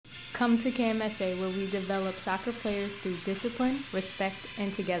Come to KMSA where we develop soccer players through discipline, respect,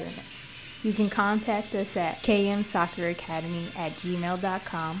 and togetherness. You can contact us at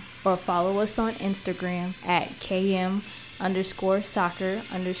kmsocceracademy@gmail.com or follow us on Instagram at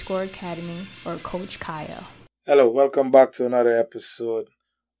km_soccer_academy or Coach Kyle. Hello, welcome back to another episode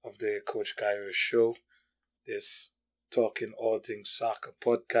of the Coach Kyle Show, this Talking All Things Soccer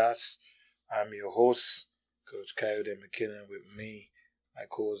podcast. I'm your host, Coach Kayode McKinnon, with me, my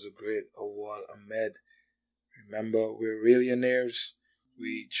co-host, the great Awal Ahmed. Remember, we're millionaires.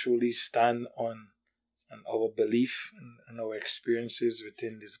 We truly stand on our belief and our experiences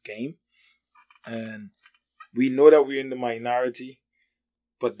within this game. And we know that we're in the minority,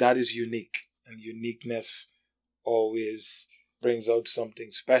 but that is unique. And uniqueness always brings out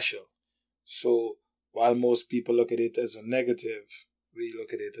something special. So while most people look at it as a negative, we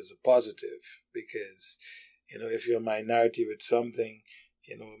look at it as a positive. Because, if you're a minority with something,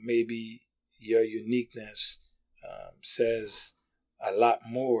 maybe your uniqueness says a lot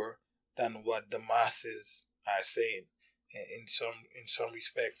more than what the masses are saying in some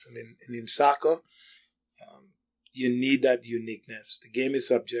respects. And in soccer, you need that uniqueness. The game is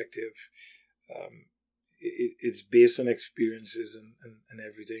subjective. It's based on experiences and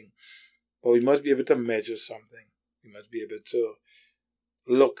everything. But we must be able to measure something. We must be able to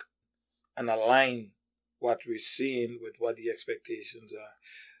look and align what we're seeing with what the expectations are.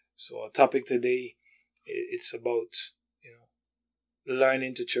 So our topic today, it's about,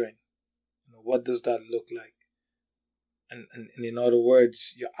 learning to train. What does that look like? And in other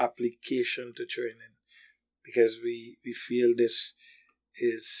words, your application to training. Because we feel this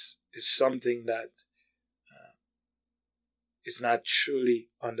is something that is not truly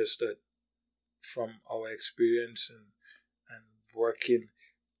understood from our experience and working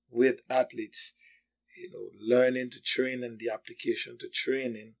with athletes. Learning to train and the application to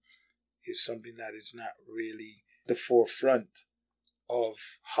training is something that is not really the forefront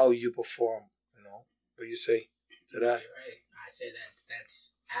of how you perform. What you say to that? You're right. I say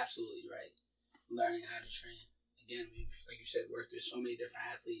that's absolutely right. Learning how to train. Again, we've, like you said, worked with so many different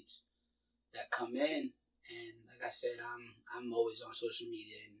athletes that come in, and like I said, I'm always on social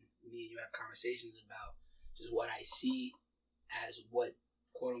media, and me and you have conversations about just what I see as what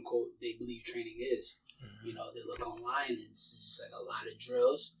quote unquote they believe training is. Mm-hmm. They look online, and it's just like a lot of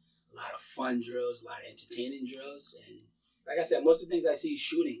drills, a lot of fun drills, a lot of entertaining drills, and like I said, most of the things I see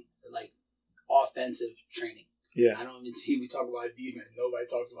shooting are like offensive training. Yeah. I don't even see we talk about defense. Nobody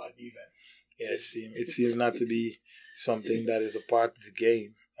talks about defense. Yeah, it seems not to be something that is a part of the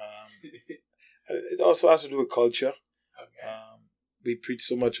game. It also has to do with culture. Okay. We preach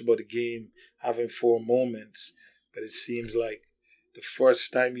so much about the game having 4 moments, but it seems like the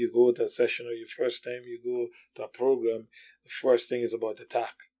first time you go to a session or the first time you go to a program, the first thing is about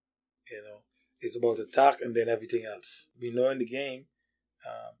attack. It's about attack and then everything else. We know in the game,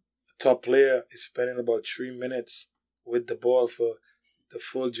 a top player is spending about 3 minutes with the ball for the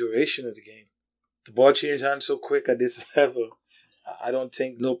full duration of the game. The ball changes hands so quick at this level. I don't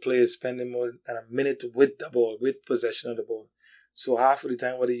think no player is spending more than a minute with the ball, with possession of the ball. So half of the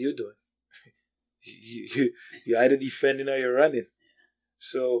time, what are you doing? You're either defending or you're running.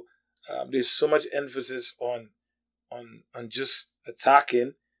 So there's so much emphasis on just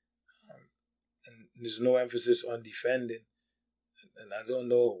attacking, and there's no emphasis on defending. And I don't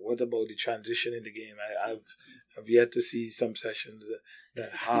know what about the transition in the game. I've yet to see some sessions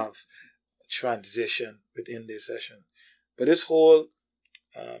that have transition within their session. But this whole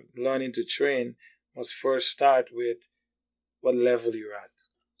learning to train must first start with what level you're at.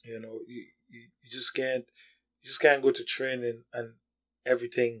 You just can't go to training and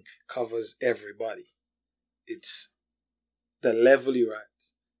everything covers everybody. It's the level you're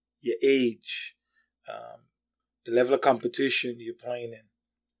at, your age, the level of competition you're playing in.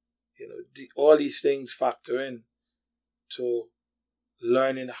 All these things factor in to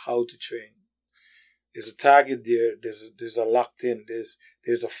learning how to train. There's a target there. There's a locked in.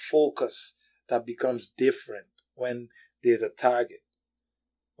 There's a focus that becomes different when there's a target.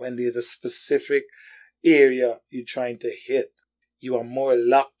 When there's a specific area you're trying to hit, you are more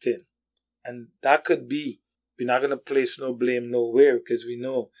locked in. And that could be, we're not going to place no blame nowhere because we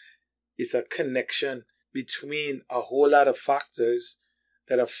know it's a connection between a whole lot of factors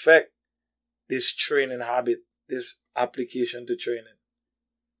that affect this training habit, this application to training.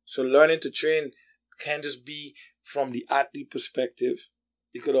 So learning to train can't just be from the athlete perspective.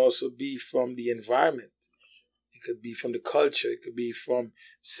 It could also be from the environment. It could be from the culture. It could be from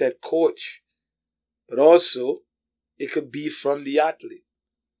said coach. But also, it could be from the athlete.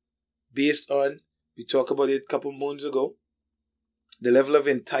 Based on, we talked about it a couple months ago, the level of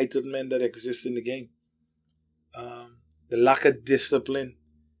entitlement that exists in the game, the lack of discipline,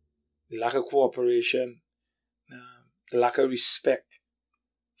 the lack of cooperation, the lack of respect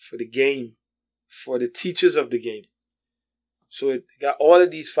for the game, for the teachers of the game. So it got all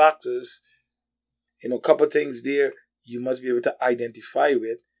of these factors, a couple of things there you must be able to identify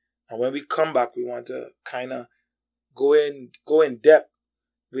with. And when we come back, we want to kind of go in depth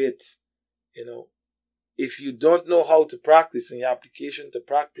with, if you don't know how to practice and your application to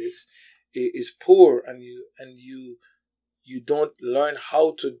practice is poor, and you don't learn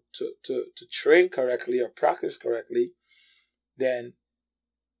how to train correctly or practice correctly, then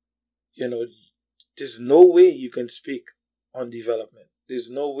there's no way you can speak on development. There's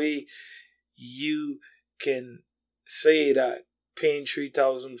no way you can say that paying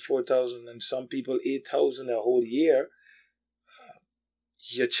 $3,000, $4,000, and some people $8,000 a whole year,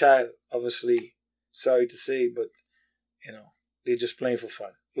 your child, obviously, sorry to say, but they're just playing for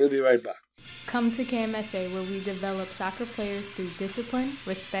fun. We'll be right back. Come to KMSA, where we develop soccer players through discipline,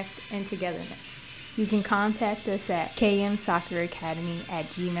 respect, and togetherness. You can contact us at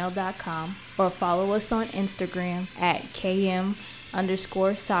kmsocceracademy@gmail.com or follow us on Instagram at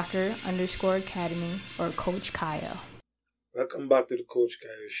km_soccer_academy or Coach Kyle. Welcome back to the Coach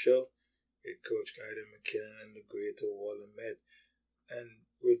Kyle Show with Coach Kayode, McKinnon, and the great Awal, Ahmed. And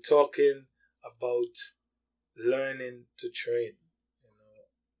we're talking about learning to train,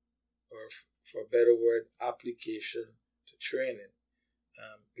 or for a better word, application to training.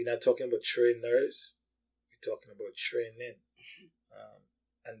 We're not talking about trainers, we're talking about training.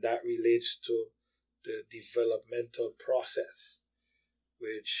 And that relates to the developmental process,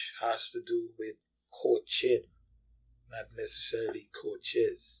 which has to do with coaching, not necessarily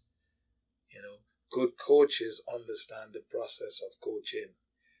coaches. Good coaches understand the process of coaching.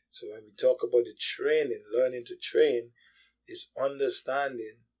 So when we talk about the training, learning to train, is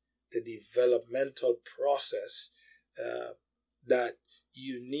understanding the developmental process that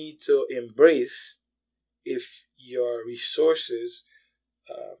you need to embrace if your resources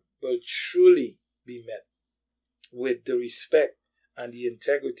will truly be met with the respect and the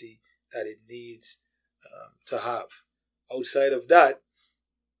integrity that it needs to have. Outside of that,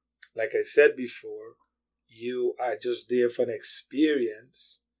 like I said before, you are just there for an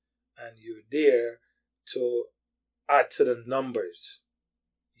experience, and you're there to add to the numbers.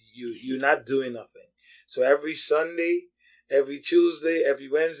 You're not doing nothing. So every Sunday, every Tuesday, every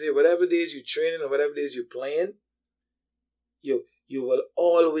Wednesday, whatever days you're training or whatever days you're playing, you will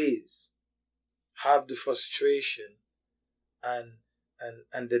always have the frustration and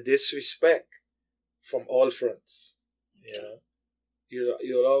the disrespect from all fronts.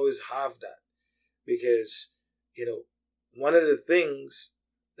 You'll always have that, because one of the things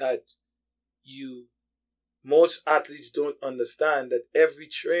that most athletes don't understand, that every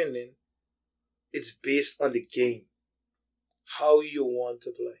training is based on the game, how you want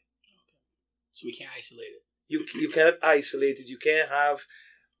to play. So we can't isolate it. You cannot isolate it. You can't have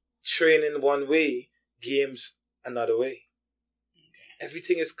training one way, games another way. Okay.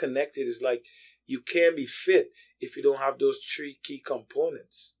 Everything is connected. It's like you can't be fit if you don't have those three key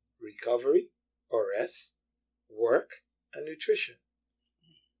components: recovery or rest, work, and nutrition.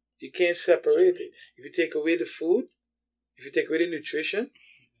 You can't separate it. If you take away the food, if you take away the nutrition,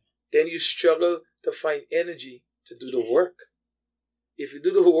 then you struggle to find energy to do the work. If you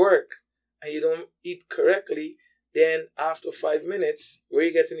do the work and you don't eat correctly, then after 5 minutes, where are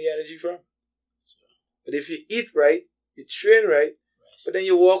you getting the energy from? But if you eat right, you train right, but then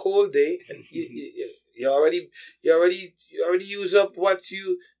you walk all day and you already use up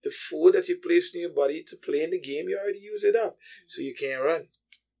the food that you placed in your body to play in the game. You already use it up, so you can't run,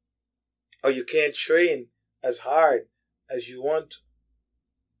 or you can't train as hard as you want to.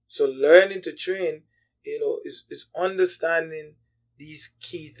 So learning to train, is understanding these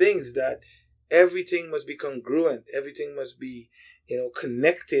key things, that everything must be congruent, everything must be,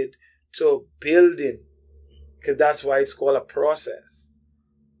 connected to building, because that's why it's called a process.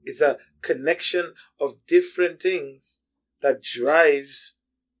 It's a connection of different things that drives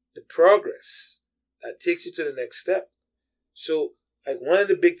the progress, that takes you to the next step. So, like, one of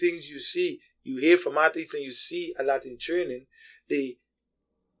the big things you hear from athletes, and you see a lot in training,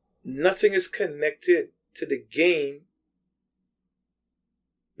 nothing is connected to the game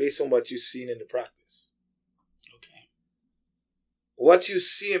based on what you've seen in the practice. Okay. What you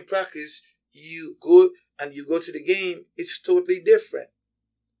see in practice, you go to the game, it's totally different.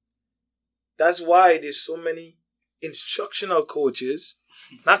 That's why there's so many instructional coaches,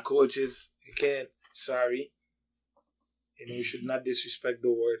 not coaches, you should not disrespect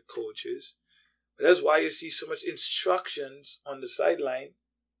the word coaches. That's why you see so much instructions on the sideline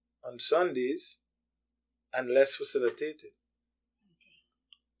on Sundays and less facilitated.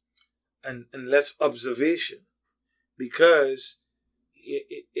 And less observation. Because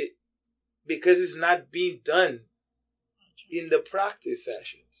because it's not being done in the practice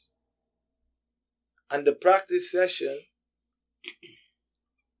sessions. And the practice session,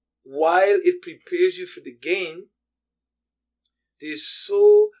 while it prepares you for the game, there's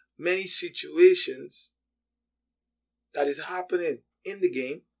so many situations that is happening in the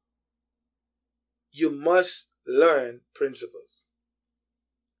game. You must learn principles.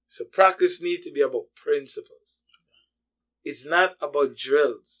 So practice needs to be about principles. It's not about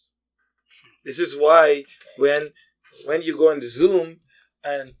drills. This is why when you go on the Zoom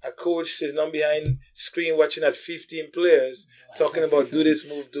and a coach sitting on behind screen watching at 15 players talking about do this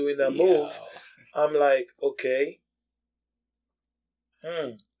move, doing that move, I'm like, okay.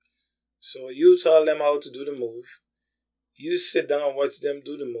 So you tell them how to do the move. You sit down and watch them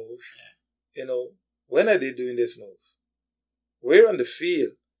do the move. You know, when are they doing this move? Where on the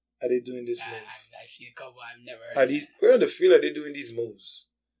field are they doing this move? I've seen a couple I've never heard. Where on the field are they doing these moves?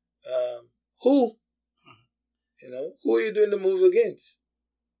 Who? You know, who are you doing the move against?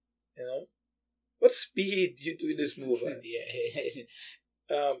 You know, what speed you doing this move at?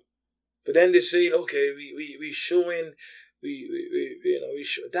 But then they're saying, okay, we showing, we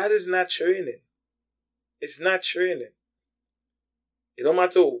show. That is not training. It's not training. It don't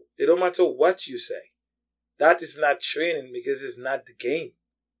matter what you say. That is not training because it's not the game.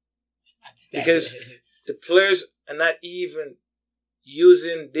 Because the players are not even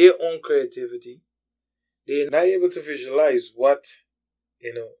using their own creativity. They're not able to visualize what,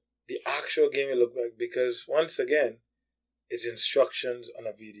 the actual game will look like. Because once again, it's instructions on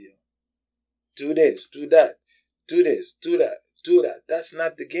a video. Do this, do that, do this, do that, do that. That's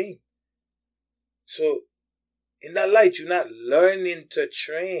not the game. So, in that light, you're not learning to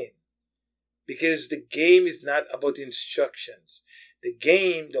train. Because the game is not about instructions. The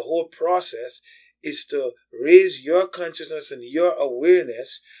game, the whole process, is to raise your consciousness and your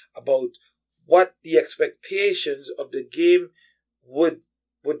awareness about what the expectations of the game would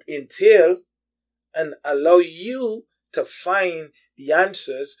entail, and allow you to find the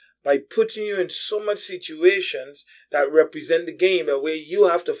answers by putting you in so much situations that represent the game, the way you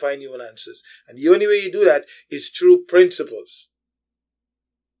have to find your own answers. And the only way you do that is through principles.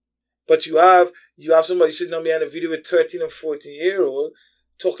 But you have somebody sitting on behind a video with 13 or 14-year-old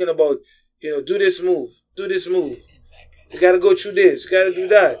talking about, do this move, do this move. Exactly. You got to go through this, you got to do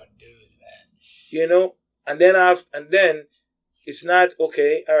that. And then it's not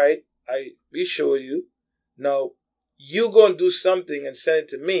okay. All right, we show you. Now you go and do something and send it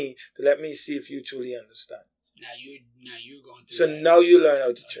to me to let me see if you truly understand. So now you're going through. So that. Now you learn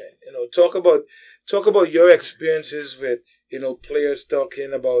how to train. Talk about your experiences with players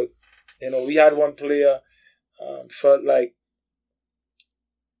talking about. We had one player felt like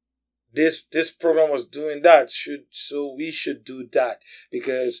this program was doing that, so we should do that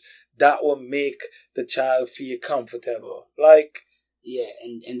because that will make the child feel comfortable. Like, yeah,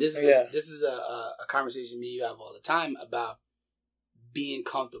 and this is a conversation me and you have all the time about being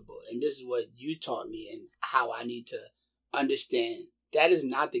comfortable, and this is what you taught me and how I need to understand that is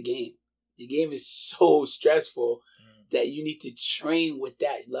not the game. The game is so stressful that you need to train with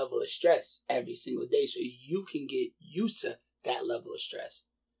that level of stress every single day so you can get used to that level of stress.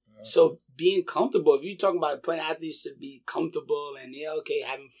 Mm-hmm. So being comfortable, if you're talking about putting athletes to be comfortable and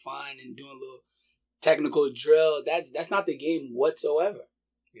having fun and doing a little technical drill, that's not the game whatsoever.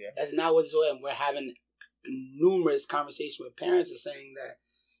 Yeah. That's not whatsoever. And we're having numerous conversations with parents and saying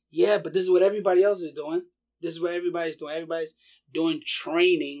that, but this is what everybody else is doing. This is what everybody's doing. Everybody's doing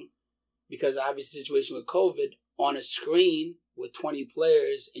training because obviously the situation with COVID on a screen with 20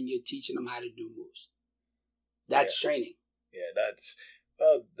 players and you're teaching them how to do moves. That's training. Yeah,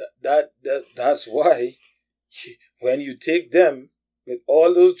 that's why when you take them with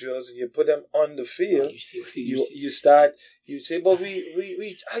all those drills and you put them on the field, you say, but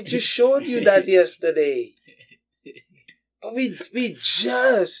I just showed you that yesterday. But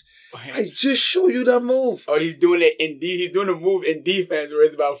I just showed you that move. Oh, he's doing it he's doing a move in defense where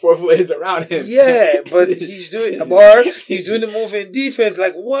it's about 4 players around him. Yeah, but he's doing the move in defense.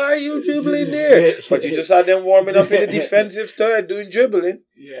 Like, why are you dribbling there? But you just had them warming up in the defensive third doing dribbling.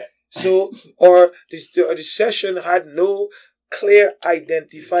 Yeah. So, or the session had no clear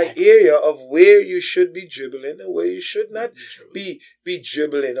identified area of where you should be dribbling and where you should not be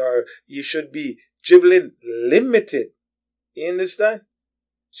dribbling, or you should be dribbling limited. You understand?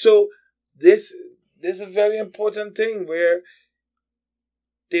 So this is a very important thing where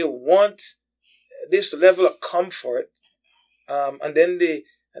they want this level of comfort, and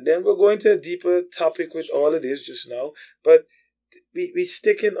then we'll go into a deeper topic with all of this just now. But we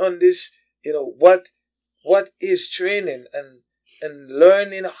sticking on this, what is training and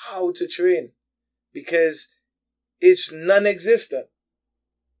learning how to train, because it's non-existent.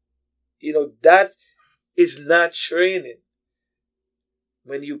 That is not training.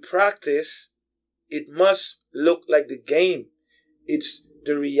 When you practice, it must look like the game. It's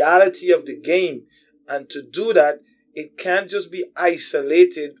the reality of the game. And to do that, it can't just be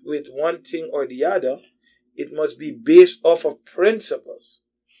isolated with one thing or the other. It must be based off of principles.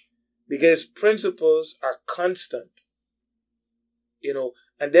 Because principles are constant.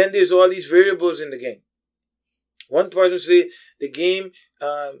 And then there's all these variables in the game. One person say the game,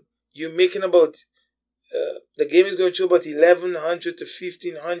 you're making about, the game is going through about 1,100 to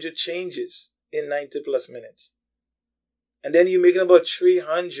 1,500 changes in 90 plus minutes. And then you're making about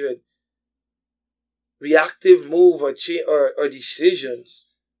 300 reactive move or decisions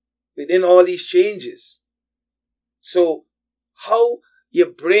within all these changes. So how your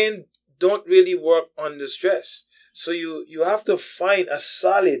brain don't really work under stress. So you have to find a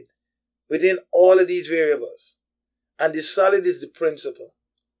solid within all of these variables. And the solid is the principle.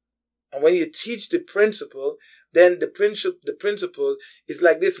 And when you teach the principle, then the principle is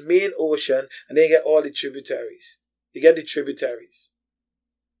like this main ocean, and then you get all the tributaries. You get the tributaries.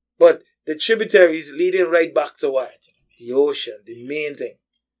 But the tributaries leading right back to what? The ocean, the main thing.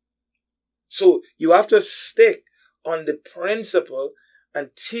 So you have to stick on the principle and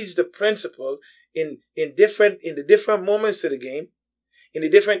teach the principle in the different moments of the game, in the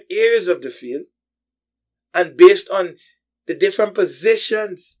different areas of the field, and based on the different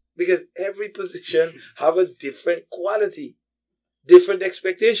positions, because every position have a different quality, different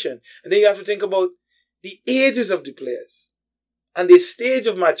expectation. And then you have to think about the ages of the players and the stage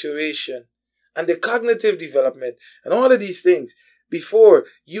of maturation and the cognitive development and all of these things before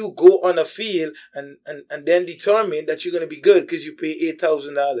you go on a field and then determine that you're going to be good because you pay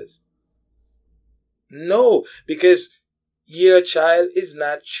 $8,000. No, because your child is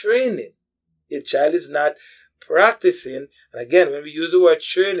not training. Your child is not practicing. And again, when we use the word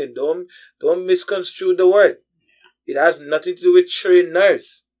training, don't misconstrue the word. It has nothing to do with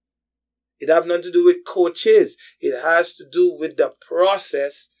trainers. It has nothing to do with coaches. It has to do with the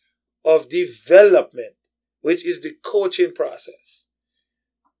process of development, which is the coaching process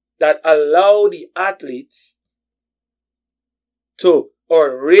that allow the athletes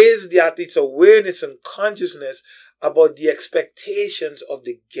or raise the athletes' awareness and consciousness about the expectations of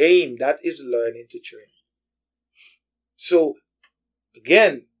the game. That is learning to train. So,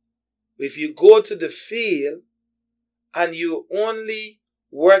 again, if you go to the field and you're only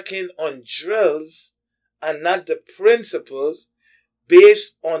working on drills and not the principles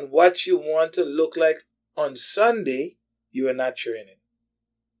based on what you want to look like on Sunday, you are not training.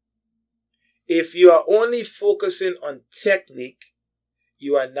 If you are only focusing on technique,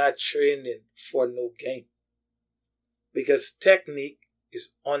 you are not training for no game. Because technique is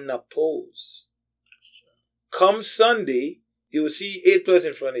unopposed. Come Sunday, you will see 8 players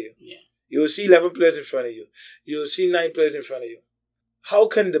in front of you. Yeah. You will see 11 players in front of you. You will see 9 players in front of you. How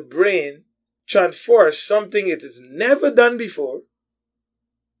can the brain transfer something it has never done before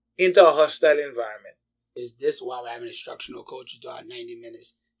into a hostile environment? Is this why we're having instructional coaches throughout 90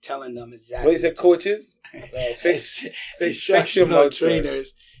 minutes telling them exactly? What is it, coaches? Instructional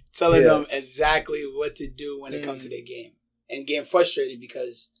trainers telling them exactly what to do when it comes to their game. And getting frustrated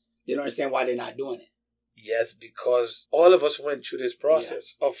because they don't understand why they're not doing it. Yes, because all of us went through this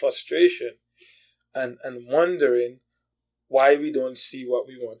process of frustration and wondering why we don't see what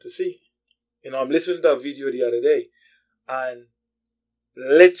we want to see. I'm listening to a video the other day, and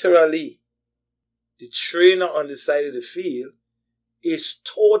literally the trainer on the side of the field is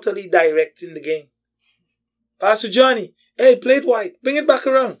totally directing the game. Pastor Johnny, hey, play it wide, bring it back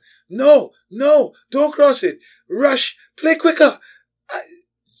around. No, don't cross it. Rush, play quicker.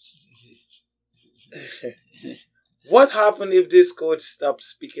 What happened if this coach stopped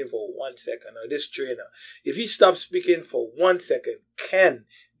speaking for 1 second, or this trainer? If he stopped speaking for 1 second, can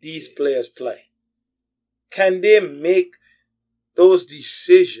these players play? Can they make those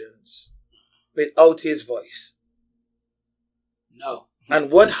decisions without his voice? No.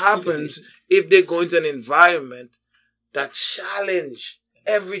 And what happens if they go into an environment that challenge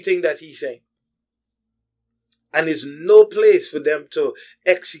everything that he's saying? And there's no place for them to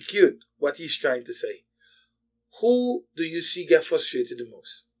execute what he's trying to say. Who do you see get frustrated the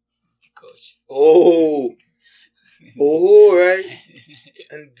most? Coach. Oh, right.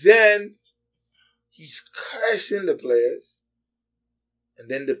 And then he's cursing the players. And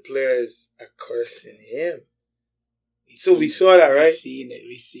then the players are cursing him. So we saw that, right? We see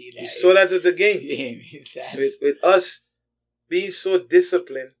that. We saw that at the game. With us being so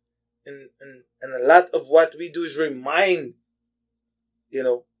disciplined, and a lot of what we do is remind,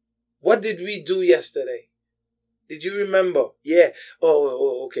 what did we do yesterday? Did you remember? Yeah.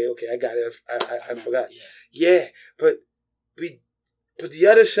 Oh, okay. I got it. I forgot. Yeah, but the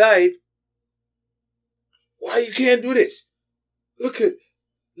other side, why you can't do this? Look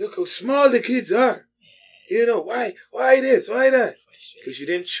how small the kids are. Why this? Why that? Because you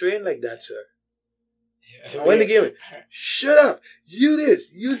didn't train like that, sir. And when the game, shut up. You this.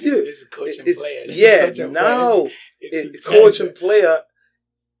 You this. It's a coach and player. Now it's coach and player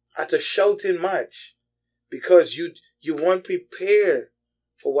at a shouting match because you weren't prepared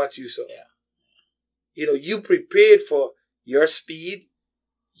for what you saw. Yeah. You prepared for your speed,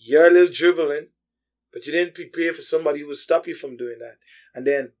 your little dribbling, but you didn't prepare for somebody who would stop you from doing that. And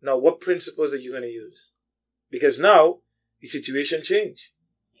then, now what principles are you going to use? Because now, the situation changed.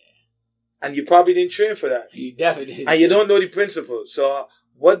 Yeah. And you probably didn't train for that. You definitely didn't. And you don't know the principles. So,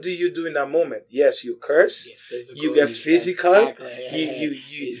 what do you do in that moment? Yes, you curse. You get physical.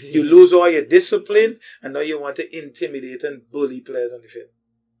 You lose all your discipline. And now you want to intimidate and bully players on the field.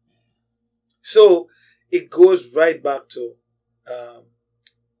 So, it goes right back to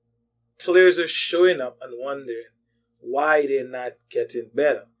players are showing up and wondering why they're not getting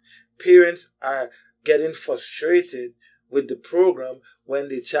better. Parents are getting frustrated with the program when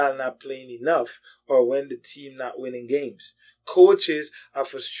the child not playing enough or when the team not winning games. Coaches are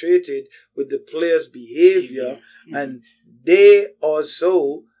frustrated with the players' behavior and they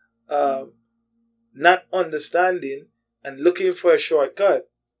also not understanding and looking for a shortcut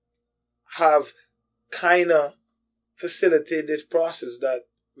have kind of facilitated this process that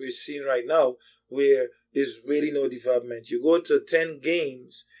we're seeing right now where there's really no development. You go to 10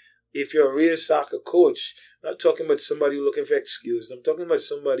 games. If you're a real soccer coach, I'm not talking about somebody who's looking for excuses. I'm talking about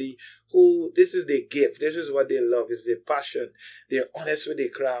somebody who, this is their gift. This is what they love. It's their passion. They're honest with their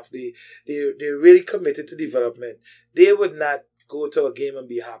craft. They're really committed to development. They would not go to a game and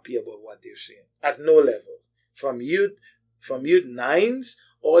be happy about what they're seeing. At no level. From youth 9s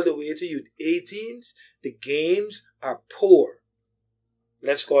all the way to youth 18s, the games are poor.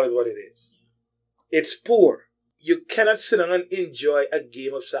 Let's call it what it is. It's poor. You cannot sit down and enjoy a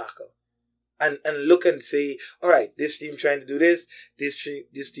game of soccer and look and say, all right, this team trying to do this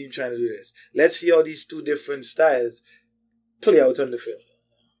team trying to do this. Let's see how these two different styles play out on the field.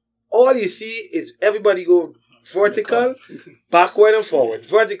 All you see is everybody go vertical, backward and forward,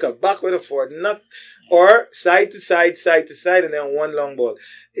 vertical, backward and forward, not or side to side, and then one long ball.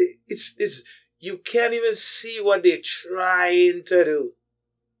 It's you can't even see what they're trying to do.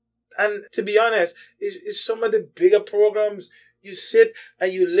 And to be honest, it's some of the bigger programs. You sit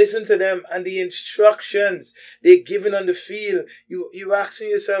and you listen to them and the instructions they're giving on the field. You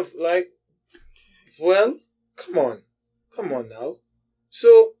asking yourself like, well, come on now.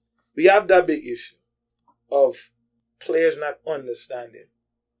 So we have that big issue of players not understanding,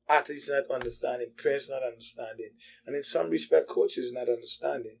 athletes not understanding, parents not understanding, and in some respect, coaches not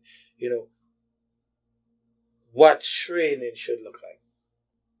understanding, what training should look like.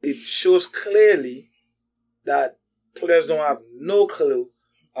 It shows clearly that players don't have no clue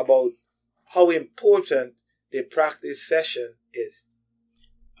about how important the practice session is.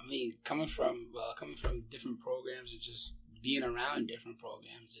 I mean, coming from different programs and just being around different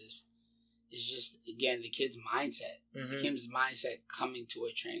programs is just, again, the kid's mindset. Mm-hmm. The kid's mindset coming to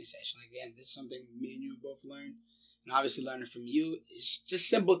a training session. Again, this is something me and you both learned, and obviously learning from you. It's just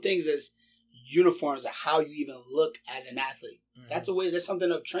simple things as uniforms of how you even look as an athlete. Mm-hmm. That's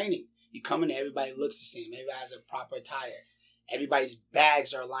something of training. You come in, everybody looks the same. Everybody has a proper attire. Everybody's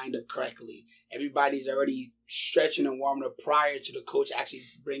bags are lined up correctly. Everybody's already stretching and warming up prior to the coach actually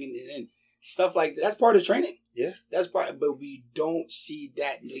bringing it in. Stuff like that. That's part of training. Yeah. That's part, but we don't see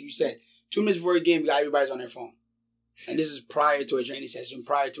that. Like you said, 2 minutes before a game, everybody's on their phone. And this is prior to a training session,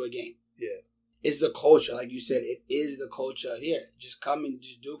 prior to a game. Yeah. It's the culture. Like you said, it is the culture here. Just come and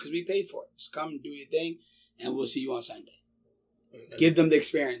just do it because we paid for it. Just come and do your thing, and we'll see you on Sunday. Mm-hmm. Give them the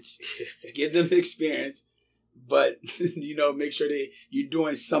experience. Give them the experience, but, make sure you're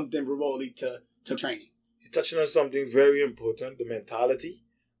doing something remotely to training. You're touching on something very important, the mentality.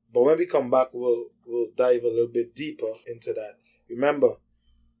 But when we come back, we'll dive a little bit deeper into that. Remember,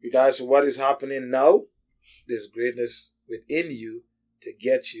 regardless of what is happening now, there's greatness within you to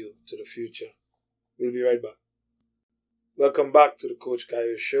get you to the future. We'll be right back. Welcome back to the Coach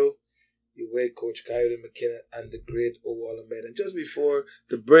Kayode Show. You wait, Coach Kayode McKinnon and the great Awal Ahmed. And just before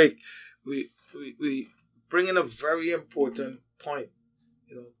the break, we bring in a very important point.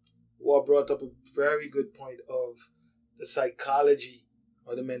 Awal brought up a very good point of the psychology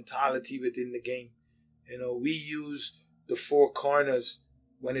or the mentality within the game. We use the four corners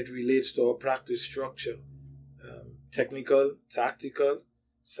when it relates to our practice structure: technical, tactical,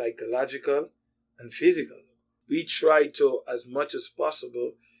 psychological, and physical. We try to, as much as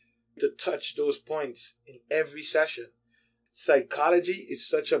possible, to touch those points in every session. Psychology is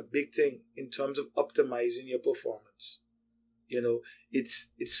such a big thing in terms of optimizing your performance.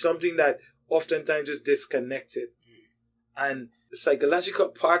 It's something that oftentimes is disconnected. And the psychological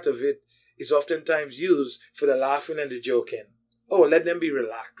part of it is oftentimes used for the laughing and the joking. Oh, let them be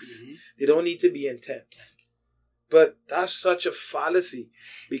relaxed. Mm-hmm. They don't need to be intense. But that's such a fallacy,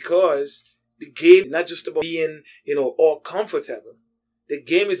 because the game is not just about being, all comfortable. The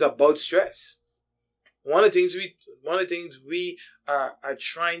game is about stress. One of the things we are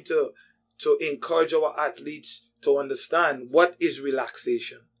trying to encourage our athletes to understand: what is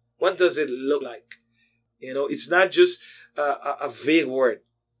relaxation? What does it look like? It's not just a vague word.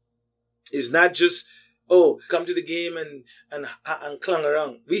 It's not just, come to the game and clung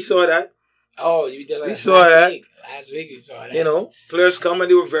around. We saw that. Oh, you did we saw that. Last week we saw that. Players come and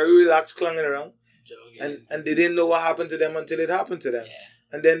they were very relaxed, clunging around. And they didn't know what happened to them until it happened to them. Yeah.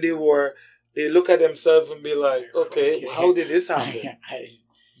 And then they look at themselves and be like, okay, how did this happen?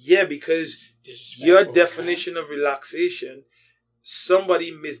 Yeah, because your definition of relaxation,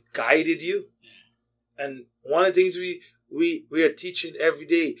 somebody misguided you. Yeah. And one of the things we are teaching every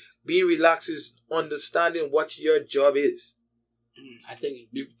day, being relaxed, is understanding what your job is. I think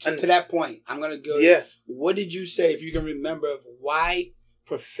to that point, I'm going to go. Yeah. What did you say, if you can remember, of why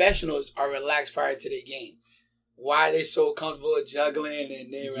professionals are relaxed prior to their game? Why are they so comfortable juggling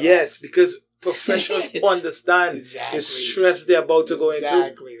and they're relaxed? Yes, because professionals understand the stress they're about to go into.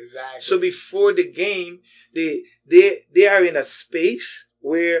 Exactly. So before the game, they are in a space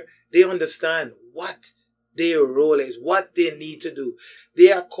where they understand what their role is, what they need to do. They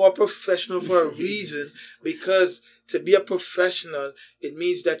are called professional for a reason, because to be a professional, it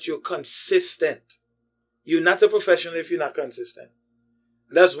means that you're consistent. You're not a professional if you're not consistent.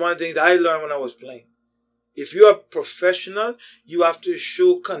 That's one of the things I learned when I was playing. If you're a professional, you have to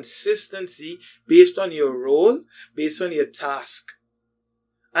show consistency based on your role, based on your task.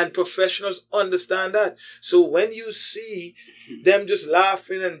 And professionals understand that. So when you see them just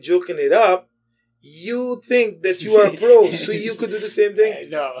laughing and joking it up, you think that you are a pro, so you could do the same thing.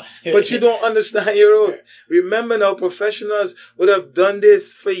 No. But you don't understand your role. Remember now, professionals would have done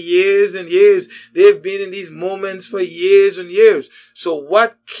this for years and years. They've been in these moments for years and years. So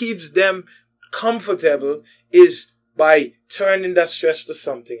what keeps them comfortable is by turning that stress to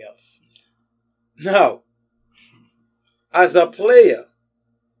something else. Now, as a player,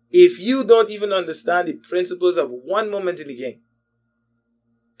 if you don't even understand the principles of one moment in the game,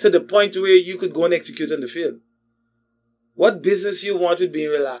 to the point where you could go and execute on the field, what business you want with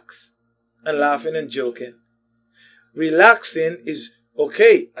being relaxed and laughing and joking? Relaxing is,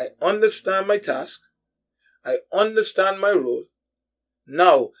 okay, I understand my task. I understand my role.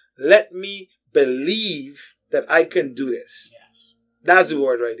 Now, let me believe that I can do this. Yes. That's the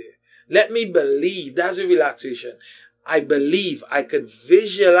word right there. Let me believe. That's the relaxation. I believe, I could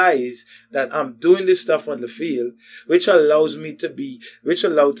visualize that I'm doing this stuff on the field, which allows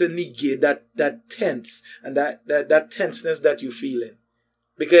to negate that tense and that tenseness that you're feeling.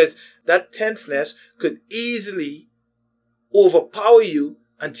 Because that tenseness could easily overpower you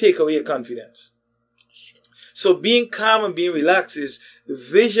and take away your confidence. So being calm and being relaxed is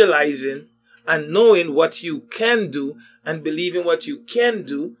visualizing and knowing what you can do and believing what you can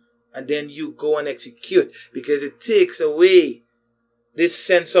do. And then you go and execute, because it takes away this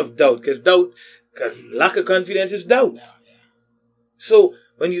sense of doubt. Because lack of confidence is doubt. Yeah. So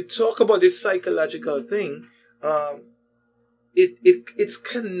when you talk about this psychological thing, it's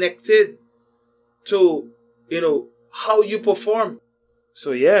connected to, how you perform.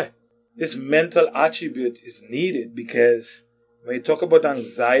 So yeah, this mental attribute is needed, because when you talk about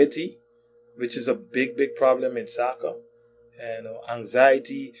anxiety, which is a big, big problem in soccer, and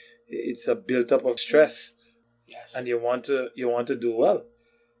anxiety, it's a built up of stress. Yes. And you want to do well.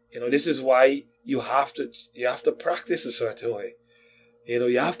 This is why you have to practice a certain way.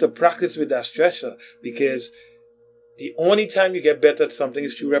 You have to practice with that stressor, because the only time you get better at something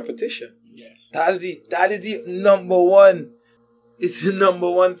is through repetition. Yes. That is the number one. It's the number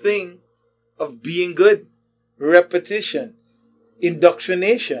one thing of being good. Repetition.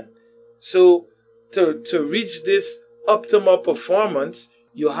 Indoctrination. So to reach this optimal performance,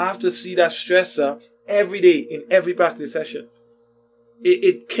 you have to see that stressor every day in every practice session.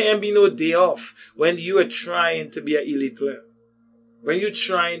 It can be no day off when you are trying to be an elite player. when you're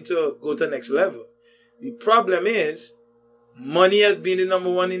trying to go to the next level. The problem is money has been the number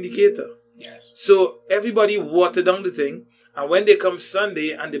one indicator. Yes. So everybody watered down the thing. And when they come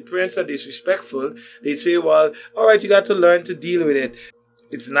Sunday and the parents are disrespectful, they say, well, all right, you got to learn to deal with it.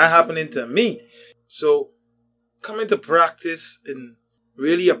 It's not happening to me. So coming to practice and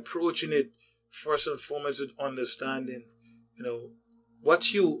really approaching it first and foremost with understanding, you know,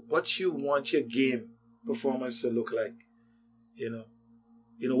 what you want your game performance to look like. You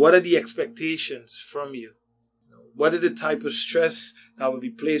know, what are the expectations from you? What are the type of stress that will be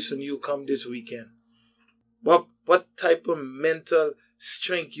placed on you come this weekend? What type of mental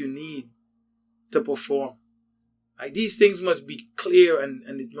strength you need to perform? Like, these things must be clear and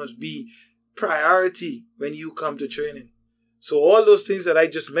it must be priority when you come to training. So all those things that I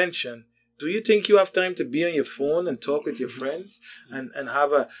just mentioned, do you think you have time to be on your phone and talk with your friends and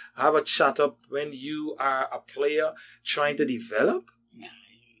have a chat up when you are a player trying to develop?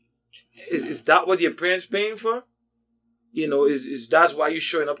 Is that what your parents paying for? You know, is that's why you're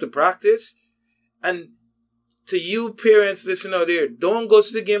showing up to practice? And to you parents listening out there, don't go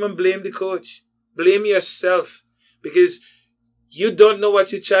to the game and blame the coach. Blame yourself, because you don't know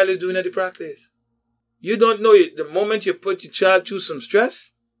what your child is doing at the practice. You don't know it. The moment you put your child through some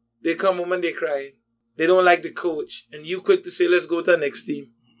stress, they come home and they cry. They don't like the coach. And you quick to say, let's go to the next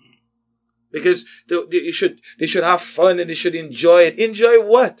team. Because they should have fun and they should enjoy it. Enjoy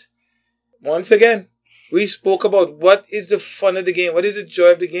what? Once again, we spoke about what is the fun of the game. What is the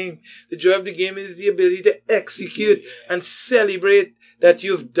joy of the game? The joy of the game is the ability to execute and celebrate that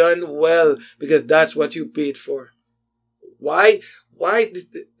you've done well, because that's what you paid for. Why?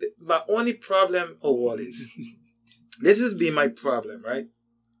 My only problem, Awal, is this has been my problem, right?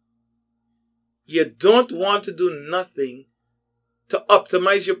 You don't want to do nothing to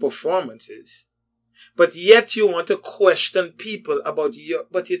optimize your performances, but yet you want to question people about your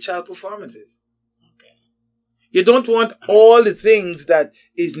child performances. Okay. You don't want all the things that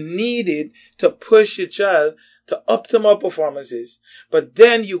is needed to push your child to optimal performances, but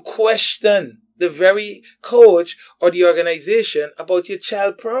then you question the very coach or the organization about your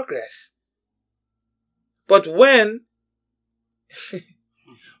child progress. But when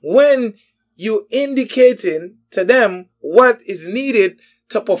you indicating to them what is needed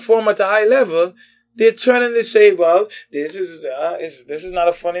to perform at a high level, they turn and they say, well, this is not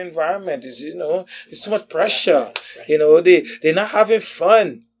a fun environment. It's too much pressure. They're not having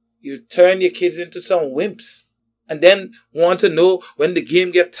fun. You turn your kids into some wimps. And then want to know when the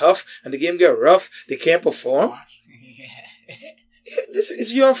game get tough and the game get rough, they can't perform. This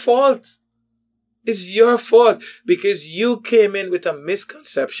is your fault. It's your fault because you came in with a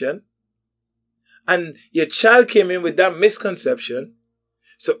misconception and your child came in with that misconception.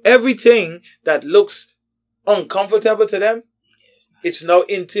 So everything that looks uncomfortable to them, it's now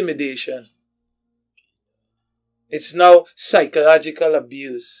intimidation. It's now psychological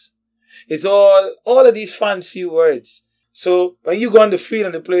abuse. It's all of these fancy words. So when you go on the field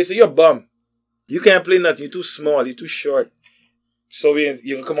and the player say, you're a bum. You can't play nothing. You're too small. You're too short. So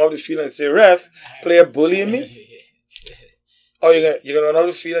you can come off the field and say, ref, player bullying me? Or you're gonna run off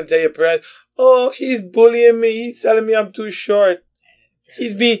the field and tell your parents, oh, he's bullying me. He's telling me I'm too short.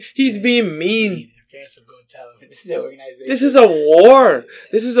 He's being mean. Parents will go tell him. This is the organization. This is a war.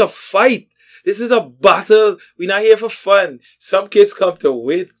 This is a fight. This is a battle. We're not here for fun. Some kids come to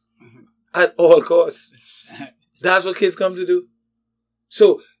win at all costs. That's what kids come to do.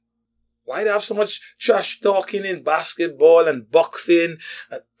 So why they have so much trash talking in basketball and boxing?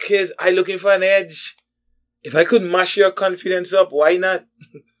 Kids, I looking for an edge. If I could mash your confidence up, why not?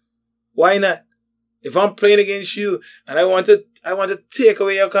 Why not? If I'm playing against you and I want to take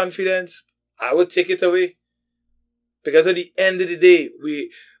away your confidence, I would take it away. Because at the end of the day,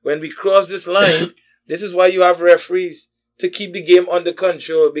 when we cross this line, this is why you have referees, to keep the game under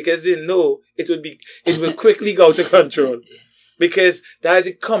control, because they know it will quickly go out of control. Because that is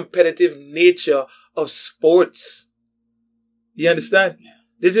the competitive nature of sports. You understand? Yeah.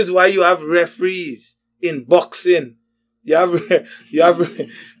 This is why you have referees in boxing. You have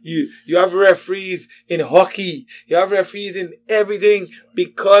referees in hockey. You have referees in everything,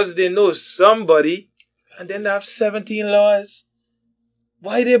 because they know somebody. And then they have 17 laws.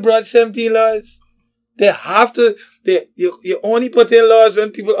 Why they brought 17 laws? They have to. You only put in laws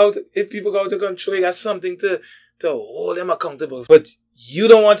when if people go out of control, you got something to hold them accountable. But you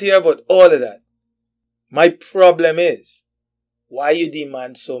don't want to hear about all of that. My problem is, why you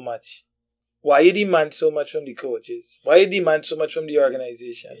demand so much? Why you demand so much from the coaches? Why you demand so much from the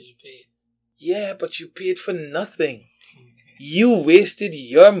organization? You paid. Yeah, but you paid for nothing. You wasted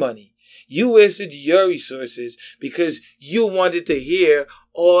your money. You wasted your resources because you wanted to hear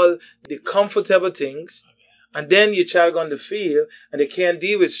all the comfortable things. And then your child on the field and they can't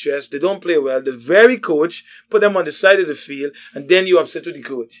deal with stress. They don't play well. The very coach put them on the side of the field and then you upset with the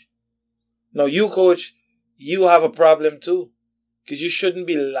coach. Now you, coach, you have a problem too. Because you shouldn't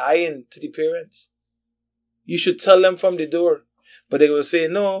be lying to the parents. You should tell them from the door. But they will say,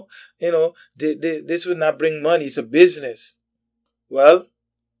 no, this will not bring money. It's a business. Well,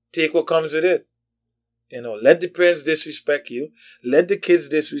 take what comes with it. Let the parents disrespect you. Let the kids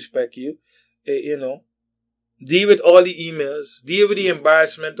disrespect you. Deal with all the emails. Deal with the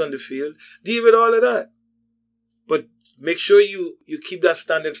embarrassment on the field. Deal with all of that. But make sure you keep that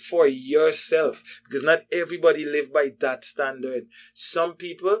standard for yourself. Because not everybody live by that standard. Some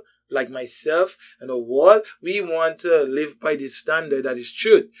people, like myself and Awal, we want to live by the standard that is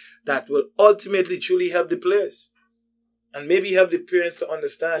truth. That will ultimately truly help the players. And maybe help the parents to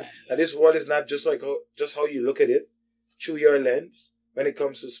understand that this world is not just how you look at it. Through your lens when it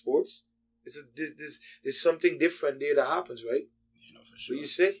comes to sports. There's something different there that happens, right? For sure. What you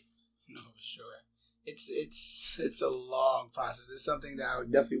say? No, for sure. It's a long process. It's something that I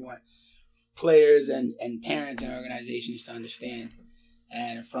would definitely want players and parents and organizations to understand.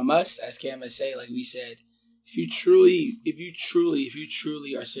 And from us, as KMSA, like we said, if you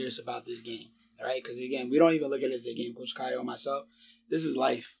truly are serious about this game, all right? Because again, we don't even look at it as a game, Coach Kayode and myself. This is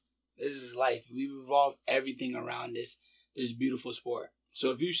life. This is life. We've evolved everything around this beautiful sport.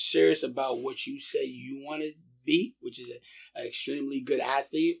 So if you're serious about what you say you want to be, which is an extremely good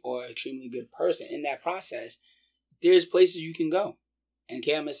athlete or extremely good person in that process, there's places you can go. And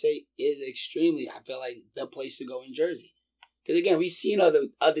KMSA is extremely, I feel like, the place to go in Jersey. Because again, we've seen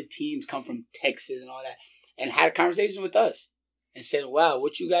other teams come from Texas and all that and had a conversation with us and said, wow,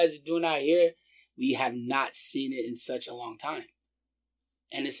 what you guys are doing out here, we have not seen it in such a long time.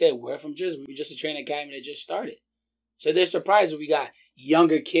 And they said, we're from Jersey. We're just a training academy that just started. So they're surprised that we got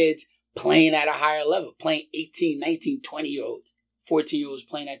younger kids playing at a higher level, playing 18, 19, 20-year-olds, 14-year-olds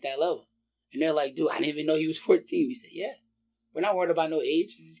playing at that level. And they're like, dude, I didn't even know he was 14. We said, yeah, we're not worried about no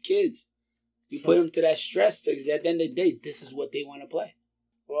age. These kids. We put them to that stress because at the end of the day, this is what they want to play.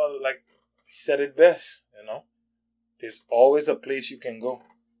 Well, like he said it best, There's always a place you can go.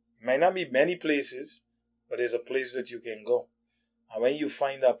 It might not be many places, but there's a place that you can go. And when you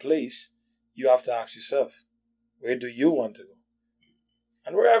find that place, you have to ask yourself, where do you want to go?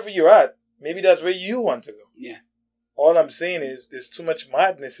 And wherever you're at, maybe that's where you want to go. Yeah. All I'm saying is there's too much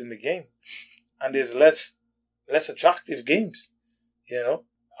madness in the game. And there's less attractive games.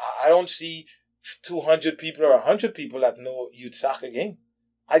 I don't see 200 people or 100 people that know youth soccer game.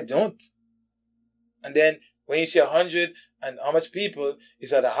 I don't. And then when you see 100 and how much people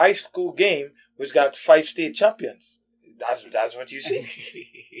is at a high school game which got 5 state champions. That's what you see.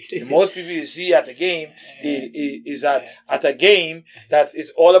 The most people you see at the game is at a game that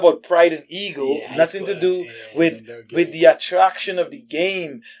is all about pride and ego, nothing to do with the attraction of the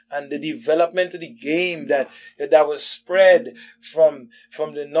game and the development of the game that was spread from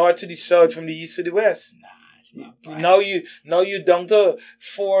the north to the south, from the east to the west. Now you down to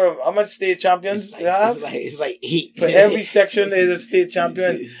 4 how much state champions you have? It's like 8. For every section there's a state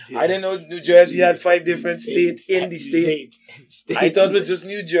champion. I didn't know New Jersey had 5 different states in the state. I thought it was just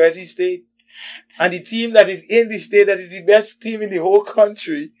New Jersey state. And the team that is in the state that is the best team in the whole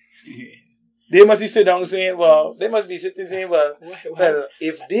country, they must be sitting down saying, well,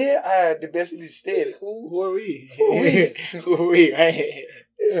 if they are the best in the state, who are we? Who are we? Right?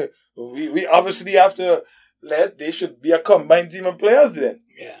 Yeah. We obviously have to they should be a combined team of players then.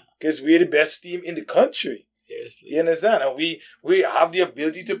 Yeah. Because we're the best team in the country. Seriously. You understand? And we have the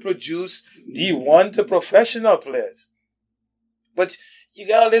ability to produce D1 to professional players. But you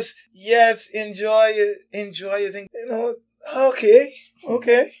got all this, yes, enjoy your thing. Okay.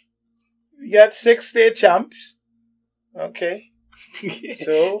 You got 6 state champs. Okay.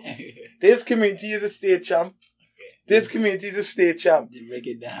 So, this community is a state champ. This community is a state champ. Break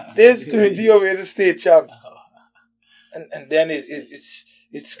it down. This community over here is a state champ. And then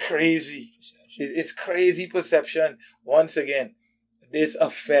it's crazy. It's crazy perception. Once again, this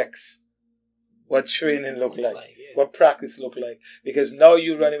affects what training look like, what practice look like. Because now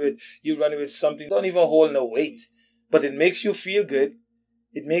you're running with something don't even hold no weight, but it makes you feel good.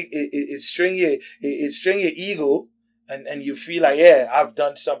 It string your ego, and you feel like, yeah, I've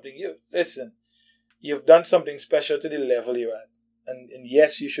done something. You've done something special to the level you're at. And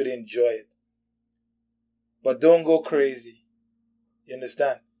yes, you should enjoy it. But don't go crazy. You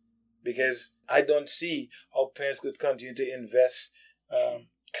understand? Because I don't see how parents could continue to invest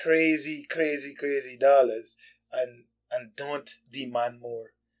crazy dollars and don't demand more.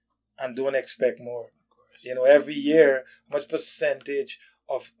 and don't expect more. Every year, how much percentage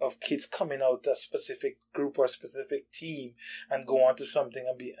of kids coming out a specific group or specific team and go on to something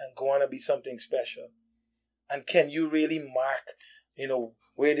and go on to be something special. And can you really mark,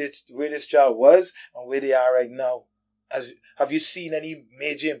 where this child was and where they are right now? Have you seen any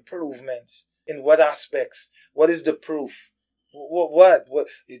major improvements? In what aspects? What is the proof? What?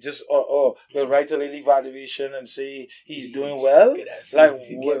 You just will write a little evaluation and say he's doing well? Like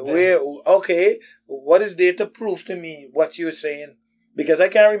where? Okay, what is there to prove to me what you're saying? Because I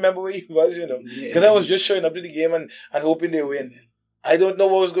can't remember where he was, because I was just showing up to the game and hoping they win. I don't know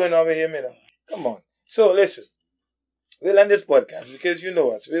what was going on with him, Come on. So listen, we'll end this podcast because you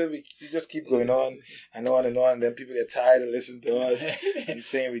know us. We just keep going on and on and on, and then people get tired and listen to us and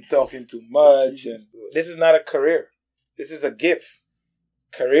saying we're talking too much. And this is not a career. This is a gift.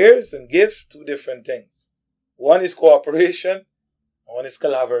 Careers and gifts, two different things. One is cooperation, one is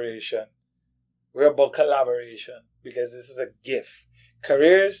collaboration. We're about collaboration because this is a gift.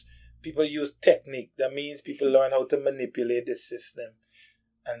 Careers, people use technique. That means people learn how to manipulate the system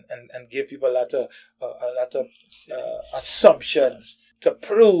and give people a lot of assumptions to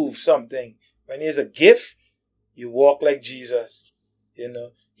prove something. When there's a gift, you walk like Jesus.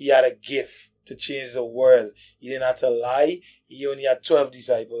 He had a gift to change the world. He didn't have to lie. He only had 12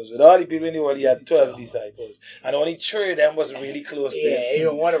 disciples. With all the people in the world, he had 12 disciples. And only 3 of them was really close to him. Yeah,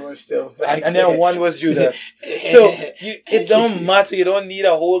 even one of them still. And then one was Judas. So it don't matter. You don't need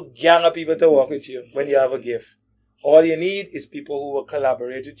a whole gang of people to walk with you when you have a gift. All you need is people who will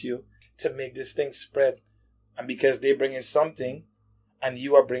collaborate with you to make this thing spread. And because they bring in something and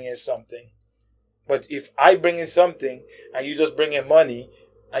you are bringing something. But if I bring in something and you just bring in money,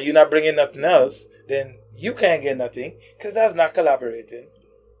 and you're not bringing nothing else, then you can't get nothing because that's not collaborating.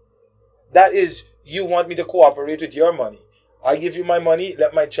 That is, you want me to cooperate with your money. I give you my money,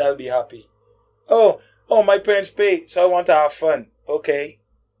 let my child be happy. Oh, my parents pay, so I want to have fun. Okay.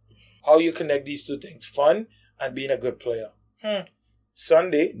 How you connect these two things? Fun and being a good player.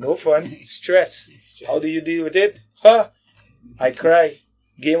 Sunday, no fun, stress. How do you deal with it? I cry.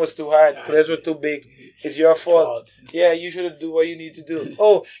 Game was too hard. Players were too big. It's your fault. Yeah, you should do what you need to do.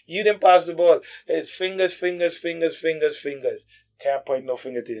 Oh, you didn't pass the ball. It's fingers. Can't point no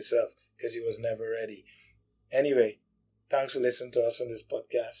finger to yourself because you was never ready. Anyway, thanks for listening to us on this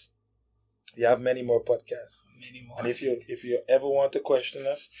podcast. You have many more podcasts. And if you ever want to question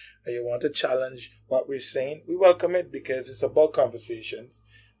us or you want to challenge what we're saying, we welcome it because it's about conversations.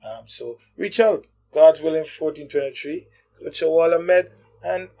 So reach out. God's willing 1423. Coach Awal, Ahmed,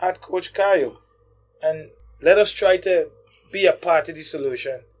 and at Coach Kayode. And let us try to be a part of the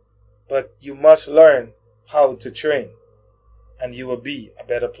solution. But you must learn how to train. And you will be a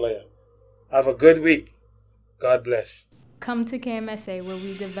better player. Have a good week. God bless. Come to KMSA where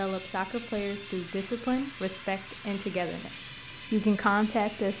we develop soccer players through discipline, respect, and togetherness. You can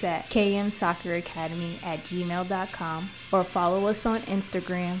contact us at kmsocceracademy@gmail.com or follow us on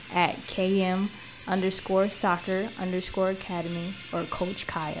Instagram at km_soccer_academy or Coach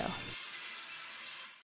Kayode.